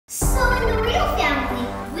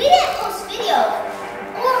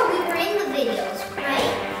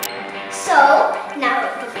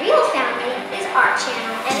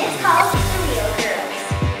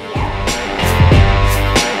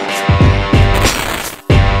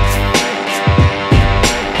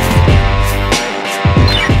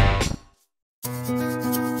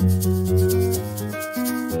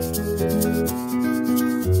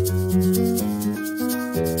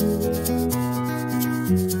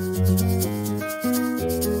Hey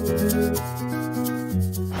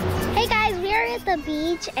guys, we are at the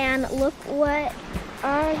beach and look what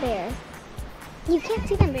are there. You can't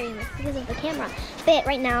see them very much because of the camera. But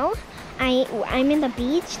right now, I'm in the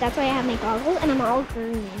beach. That's why I have my goggles and I'm all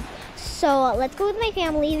green. So let's go with my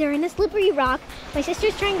family. They're in a slippery rock. My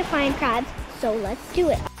sister's trying to find crabs. So let's do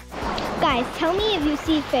it. Guys, tell me if you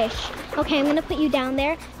see fish. Okay, I'm gonna put you down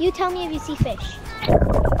there. You tell me if you see fish.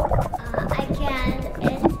 I can.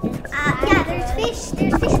 Yeah, there's fish.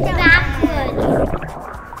 There's fish down there.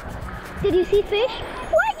 Did you see fish?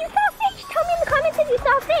 What? You saw fish? Tell me in the comments if you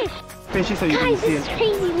saw fish. Fishy, so you can Guys, see this it. is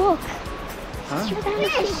crazy. Look. Huh?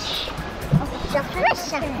 Fish.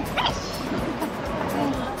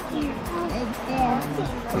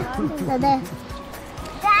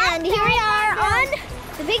 And here we are on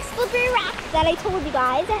the big slippery rock that I told you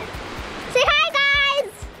guys. Say hi,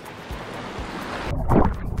 guys!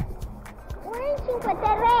 We're in Cinque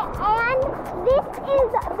Terre, and this is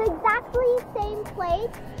the exactly same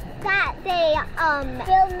place that they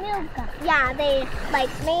filmed Luca. Yeah, they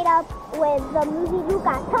like made up with the movie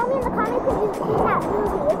Luca. Tell me in the comments if you've seen that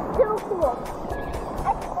movie. It's so cool.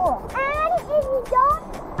 It's cool. And if you don't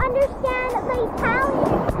understand the Italian,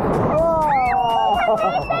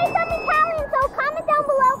 they say some Italian, so comment down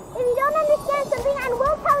below if you don't understand something and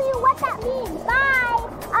we'll tell you what that means. Bye.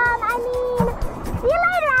 See you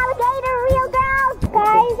later, alligator, real girls.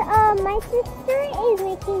 Guys, my sister is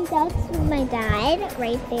making jokes with my dad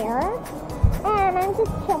right there. And I'm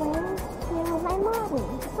just chilling here with my mommy.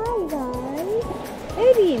 Hi, guys.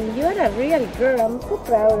 Erin, you're a real girl. I'm so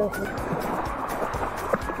proud of you.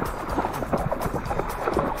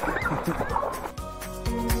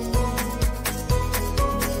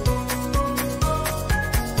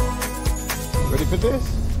 Ready for this?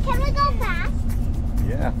 Can we go fast?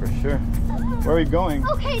 Yeah, for sure. Where are we going?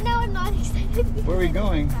 Okay, now I'm not excited. Where are we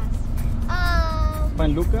going?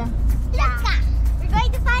 Find Luca? Luca! We're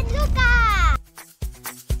going to find Luca!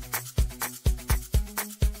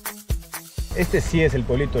 Este sí es el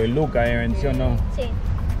pueblito de Luca, Aaron, ¿sí o no? Sí.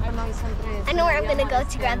 I know where I'm gonna go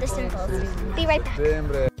to grab the symbols. Be right back. There's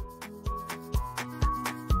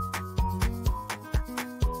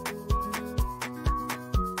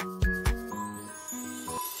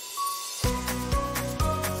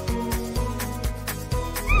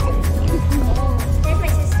my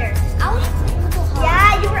sister. I was cold.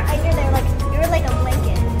 Yeah, you were under there like you were like a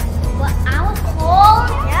blanket. What? I was cold?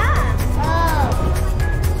 Yeah. Oh.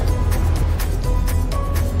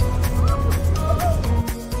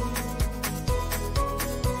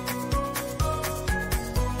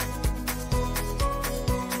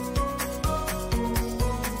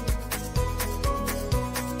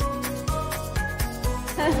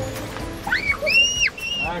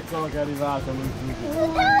 Ecco che è arrivato lui.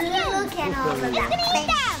 Look at all of that fish.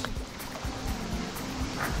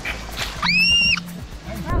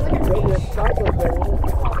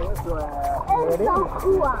 It's so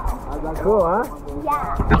cool. Cool, huh?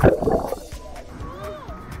 Yeah.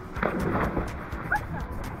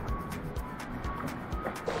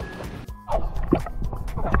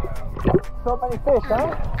 So many fish, huh?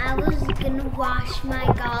 I was gonna wash my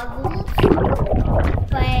goggles,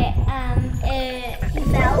 but it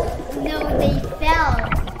fell. No, they fell,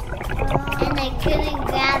 and I couldn't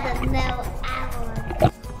grab them. No,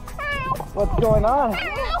 What's going on?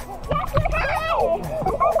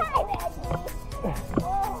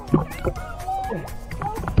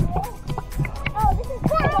 Oh, this is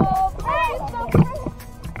cool.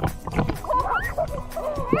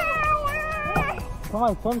 Come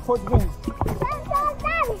on, swim towards me.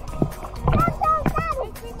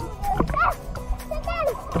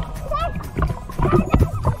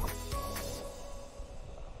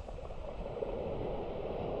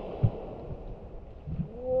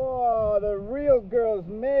 Whoa, the real girls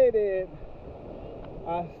made it.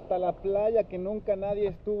 Hasta la playa que nunca nadie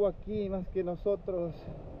estuvo aquí más que nosotros.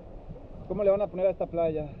 ¿Cómo le van a poner a esta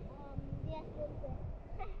playa?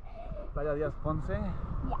 Playa Díaz Ponce.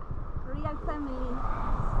 Yeah, real family.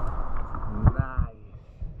 Nice.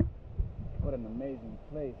 What an amazing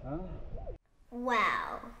place, huh?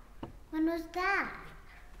 wow. When was that?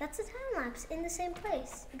 That's a time lapse in the same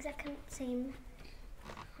place. Exact same.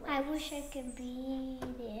 I wish I could be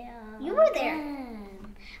there. You were there.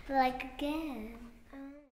 Again. But like again.